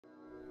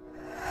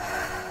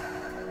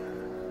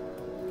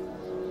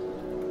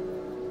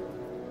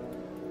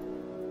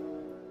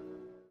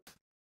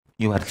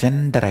your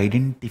gender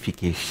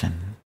identification,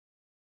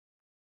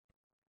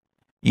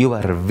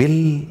 your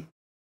will,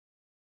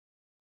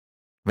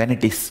 when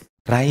it is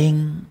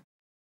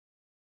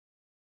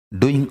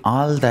doing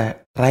all the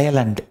trial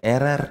and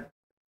error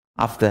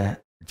of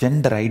the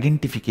gender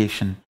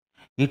identification,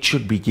 it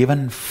should be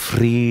given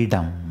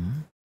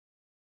freedom.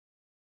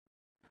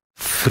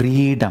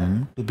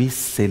 Freedom to be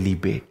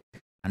celibate.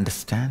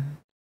 Understand?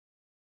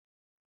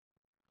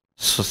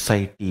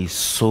 Society is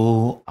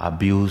so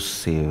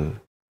abusive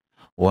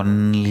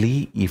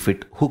only if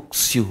it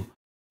hooks you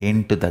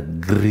into the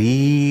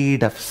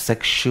greed of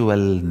sexual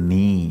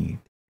need.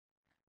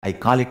 I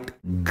call it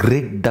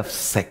grid of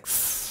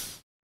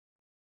sex.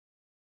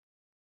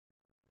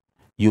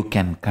 You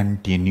can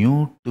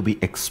continue to be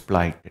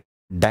exploited.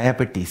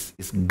 Diabetes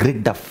is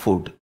grid of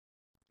food.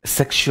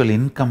 Sexual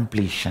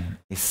incompletion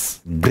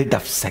is grid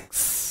of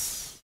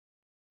sex.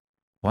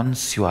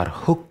 Once you are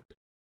hooked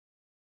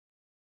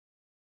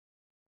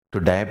to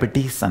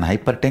diabetes and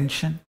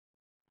hypertension,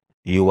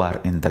 you are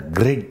in the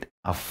grid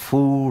of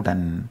food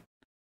and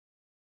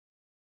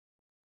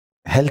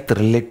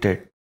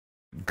health-related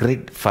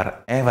grid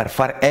forever.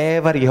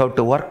 Forever you have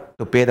to work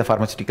to pay the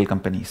pharmaceutical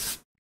companies.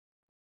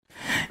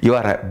 You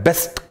are a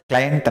best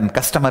client and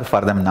customer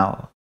for them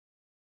now.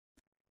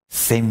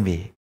 Same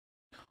way,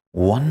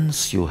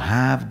 once you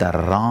have the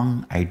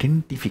wrong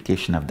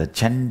identification of the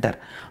gender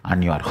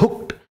and you are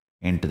hooked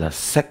into the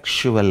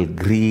sexual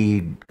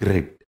greed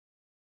grid,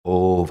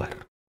 over.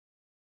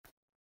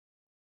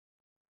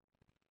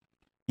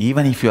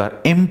 Even if you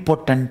are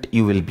impotent,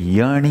 you will be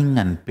earning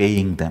and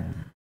paying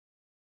them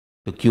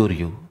to cure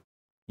you.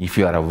 If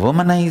you are a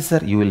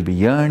womanizer, you will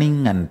be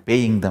earning and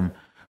paying them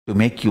to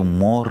make you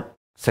more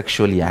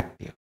sexually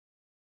active.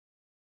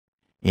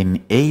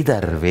 In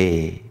either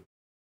way,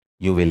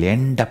 you will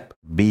end up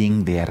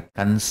being their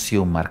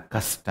consumer,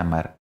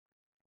 customer,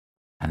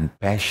 and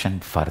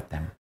patient for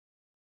them.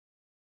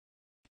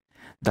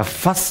 The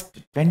first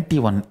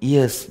 21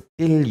 years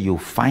till you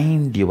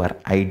find your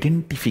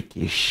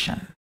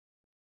identification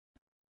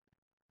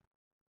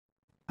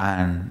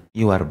and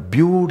your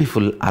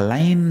beautiful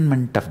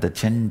alignment of the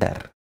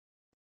gender,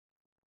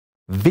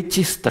 which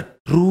is the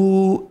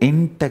true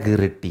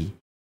integrity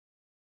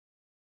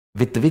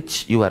with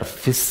which your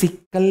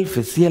physical,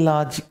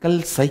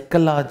 physiological,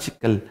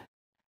 psychological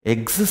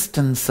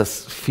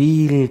existences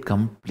feel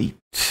complete.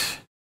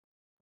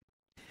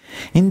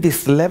 In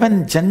these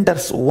 11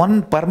 genders,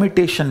 one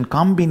permutation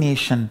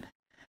combination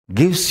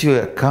gives you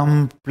a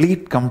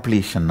complete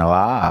completion.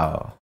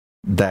 Wow!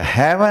 The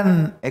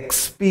heaven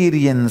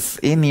experience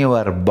in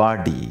your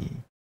body.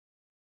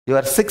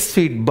 Your 6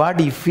 feet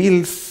body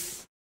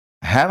feels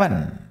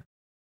heaven.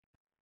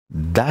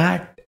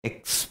 That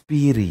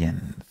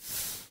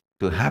experience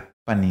to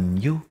happen in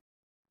you,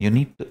 you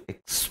need to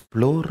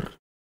explore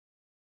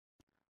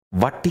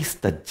what is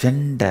the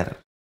gender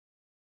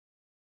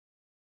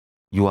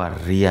you are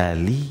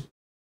really,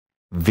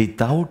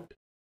 without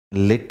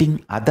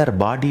letting other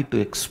body to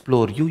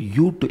explore you,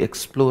 you to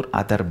explore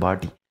other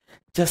body.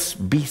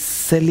 Just be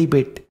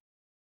celibate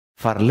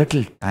for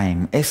little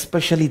time,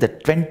 especially the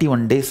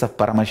 21 days of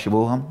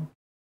Paramashivoham.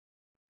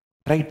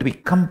 Try to be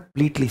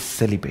completely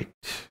celibate.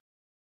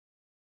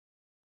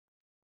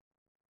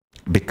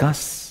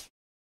 Because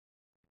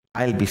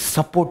I'll be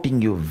supporting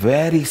you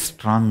very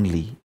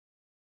strongly,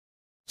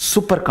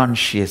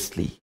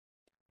 superconsciously,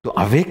 to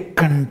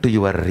awaken to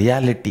your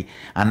reality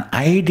and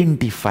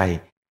identify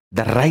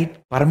the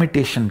right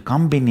permutation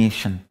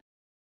combination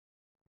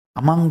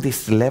among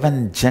these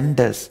 11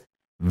 genders.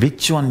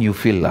 Which one you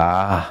feel,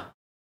 I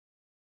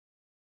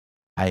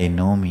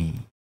know me.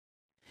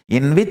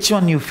 In which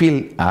one you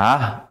feel,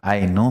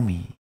 I know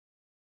me.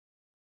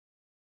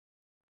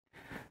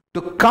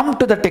 To come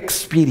to that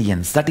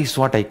experience, that is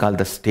what I call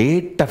the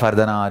state of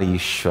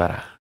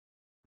Ardhanarishvara.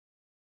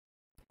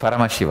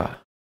 Paramashiva.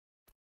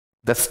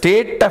 The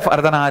state of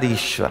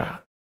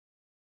Ardhanarishvara.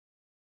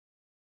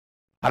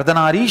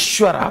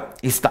 Ardhanarishvara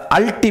is the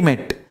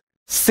ultimate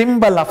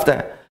symbol of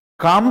the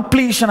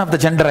completion of the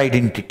gender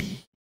identity.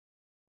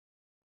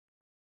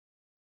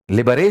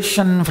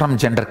 Liberation from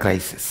gender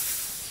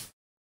crisis.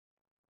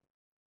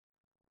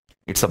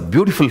 It's a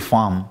beautiful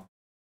form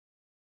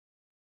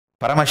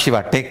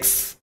Paramashiva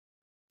takes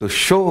to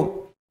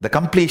show the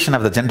completion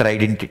of the gender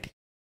identity.